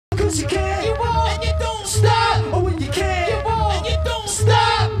'cause you can, you won't, and you don't stop. Or when you can, you won't, and you don't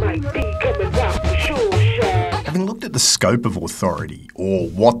stop. Might be coming out for sure, Shaq. Having looked at the scope of authority, or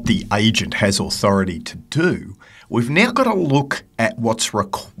what the agent has authority to do, we've now got to look at what's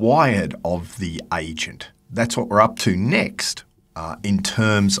required of the agent. That's what we're up to next in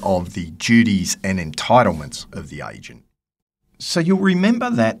terms of the duties and entitlements of the agent. So you'll remember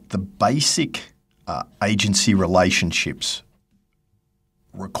that the basic agency relationships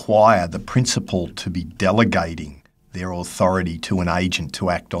require the principal to be delegating their authority to an agent to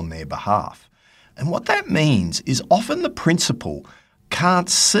act on their behalf. And what that means is often the principal can't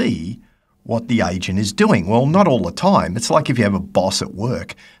see what the agent is doing. Well, not all the time. It's like if you have a boss at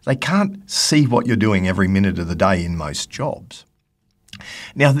work, they can't see what you're doing every minute of the day in most jobs.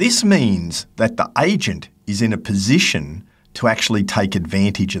 Now, this means that the agent is in a position to actually take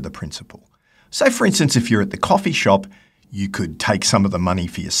advantage of the principal. So, for instance, if you're at the coffee shop, you could take some of the money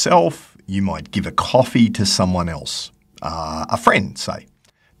for yourself. You might give a coffee to someone else, a friend, say.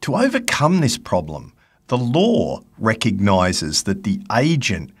 To overcome this problem, the law recognises that the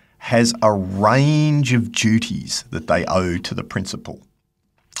agent has a range of duties that they owe to the principal.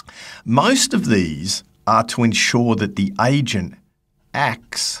 Most of these are to ensure that the agent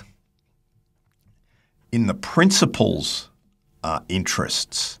acts in the principal's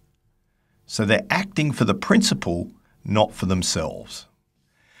interests. So they're acting for the principal, not for themselves.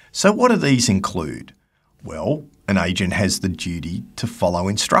 So what do these include? Well, an agent has the duty to follow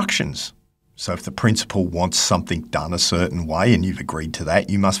instructions. So if the principal wants something done a certain way and you've agreed to that,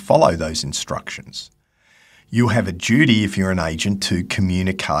 you must follow those instructions. You have a duty, if you're an agent, to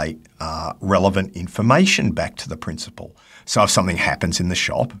communicate relevant information back to the principal. So if something happens in the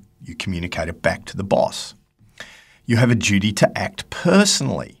shop, you communicate it back to the boss. You have a duty to act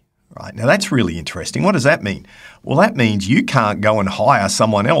personally. Right. Now, that's really interesting. What does that mean? Well, that means you can't go and hire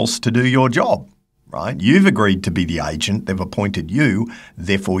someone else to do your job, right? You've agreed to be the agent. They've appointed you.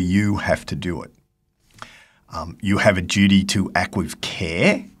 Therefore, you have to do it. You have a duty to act with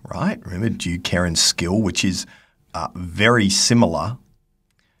care, right? Remember, due care and skill, which is very similar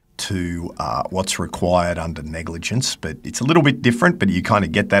to what's required under negligence, but it's a little bit different, but you kind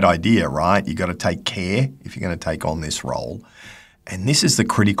of get that idea, right? You've got to take care if you're going to take on this role. And this is the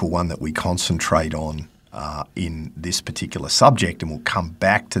critical one that we concentrate on in this particular subject, and we'll come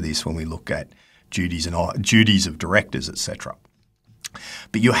back to this when we look at duties of directors, etc.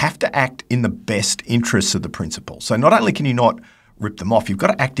 But you have to act in the best interests of the principal. So not only can you not rip them off, you've got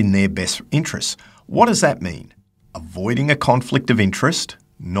to act in their best interests. What does that mean? Avoiding a conflict of interest,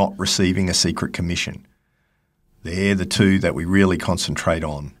 not receiving a secret commission. They're the two that we really concentrate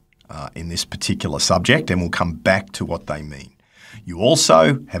on in this particular subject, and we'll come back to what they mean. You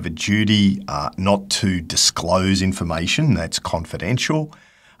also have a duty not to disclose information that's confidential,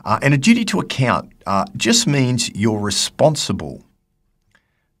 and a duty to account just means you're responsible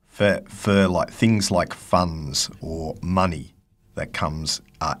for like things like funds or money that comes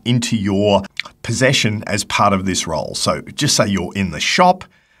into your possession as part of this role. So just say you're in the shop,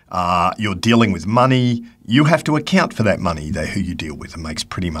 you're dealing with money, you have to account for that money, who you deal with. It makes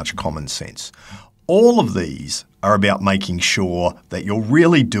pretty much common sense. All of these are about making sure that you're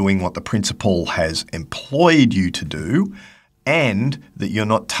really doing what the principal has employed you to do and that you're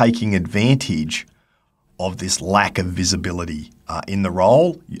not taking advantage of this lack of visibility in the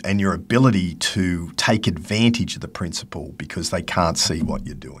role and your ability to take advantage of the principal because they can't see what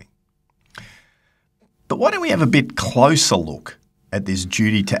you're doing. But why don't we have a bit closer look at this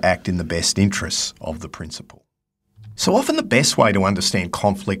duty to act in the best interests of the principal? So often the best way to understand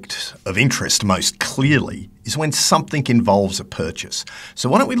conflict of interest most clearly is when something involves a purchase. So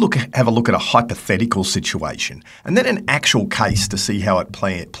why don't we have a look at a hypothetical situation and then an actual case to see how it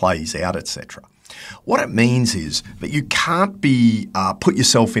plays out, etc. What it means is that you can't put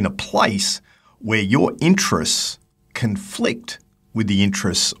yourself in a place where your interests conflict with the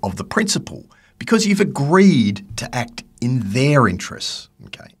interests of the principal because you've agreed to act in their interests.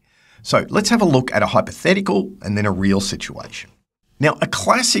 Okay. So let's have a look at a hypothetical and then a real situation. Now, a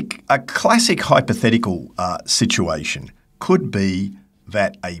classic hypothetical situation could be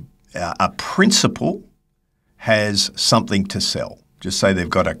that a principal has something to sell. Just say they've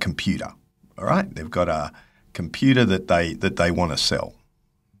got a computer. All right, they've got a computer that they want to sell.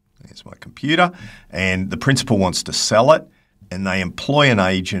 Here's my computer, and the principal wants to sell it, and they employ an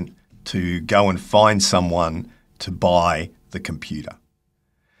agent to go and find someone to buy the computer.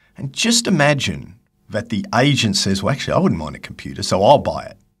 And just imagine that the agent says, well, actually, I wouldn't mind a computer, so I'll buy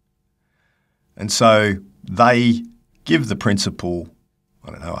it. And so they give the principal,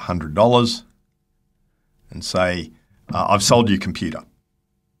 I don't know, $100 and say, I've sold you a computer.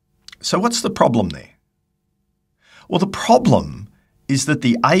 So what's the problem there? Well, the problem is that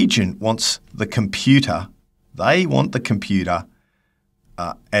the agent wants the computer, they want the computer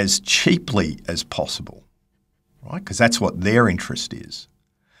as cheaply as possible, right? Because that's what their interest is.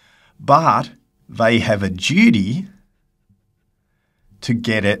 But they have a duty to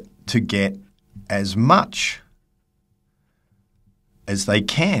get as much as they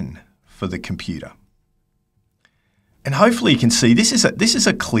can for the computer. And hopefully you can see this is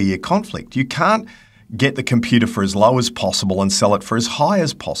a clear conflict. You can't get the computer for as low as possible and sell it for as high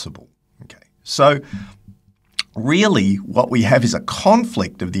as possible. Okay. So really what we have is a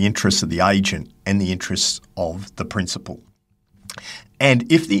conflict of the interests of the agent and the interests of the principal.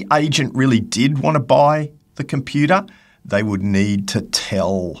 And if the agent really did want to buy the computer, they would need to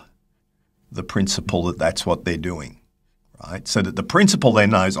tell the principal that that's what they're doing. Right? So that the principal then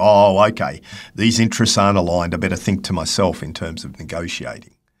knows, oh, okay, these interests aren't aligned. I better think to myself in terms of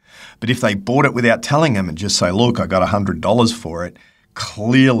negotiating. But if they bought it without telling them and just say, look, I got $100 for it,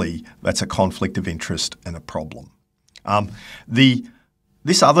 clearly that's a conflict of interest and a problem.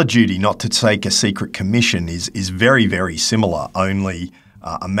 This other duty, not to take a secret commission, is very, very similar, only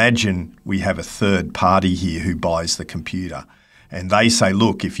imagine we have a third party here who buys the computer. And they say,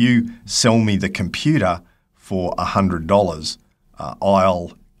 look, if you sell me the computer for $100,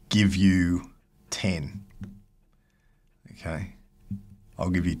 I'll give you 10. Okay, I'll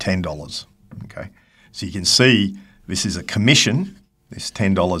give you $10. Okay, so you can see this is a commission. This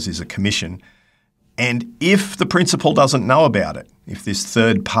 $10 is a commission. And if the principal doesn't know about it, if this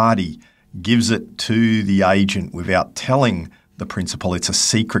third party gives it to the agent without telling the principal, it's a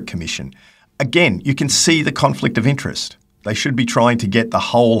secret commission. Again, you can see the conflict of interest. They should be trying to get the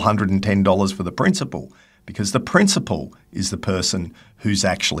whole $110 for the principal, because the principal is the person who's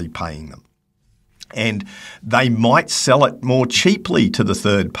actually paying them. And they might sell it more cheaply to the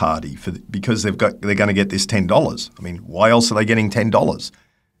third party because they're going to get this $10. I mean, why else are they getting $10?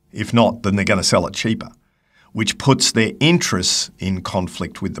 If not, then they're going to sell it cheaper, which puts their interests in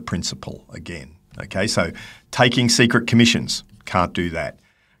conflict with the principal again. Okay, so taking secret commissions, can't do that.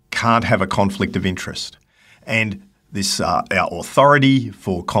 Can't have a conflict of interest. And this our authority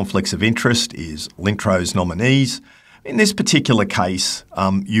for conflicts of interest is Lintro's nominees. In this particular case,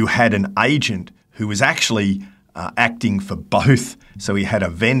 you had an agent who was actually acting for both. So he had a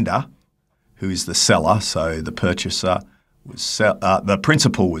vendor who is the seller, so the purchaser was the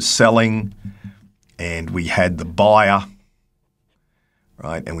principal was selling, and we had the buyer,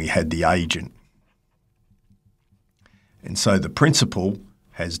 right, and we had the agent. And so the principal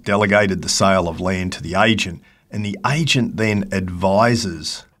has delegated the sale of land to the agent, and the agent then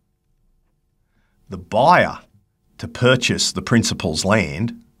advises the buyer to purchase the principal's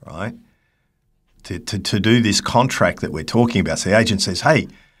land, right, to do this contract that we're talking about. So the agent says, hey,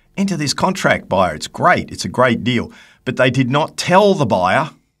 enter this contract, buyer. It's great. It's a great deal. But they did not tell the buyer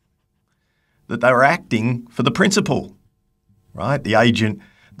that they were acting for the principal, right?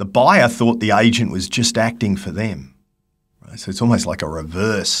 The buyer thought the agent was just acting for them. Right? So it's almost like a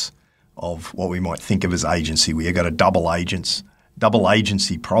reverse of what we might think of as agency. We've got a double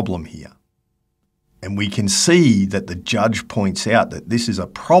agency problem here. And we can see that the judge points out that this is a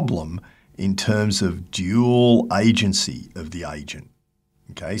problem in terms of dual agency of the agent.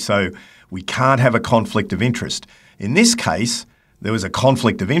 Okay, so we can't have a conflict of interest. In this case, there was a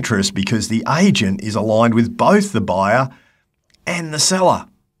conflict of interest because the agent is aligned with both the buyer and the seller.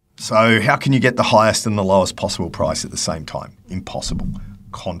 So how can you get the highest and the lowest possible price at the same time? Impossible.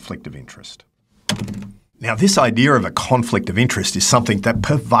 Conflict of interest. Now, this idea of a conflict of interest is something that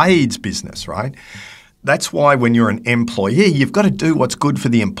pervades business, right? That's why when you're an employee, you've got to do what's good for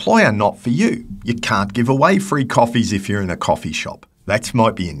the employer, not for you. You can't give away free coffees if you're in a coffee shop. That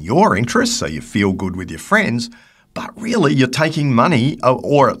might be in your interest, so you feel good with your friends, but really you're taking money,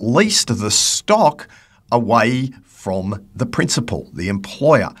 or at least the stock, away from the principal, the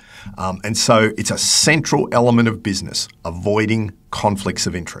employer. And so it's a central element of business, avoiding conflicts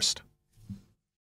of interest.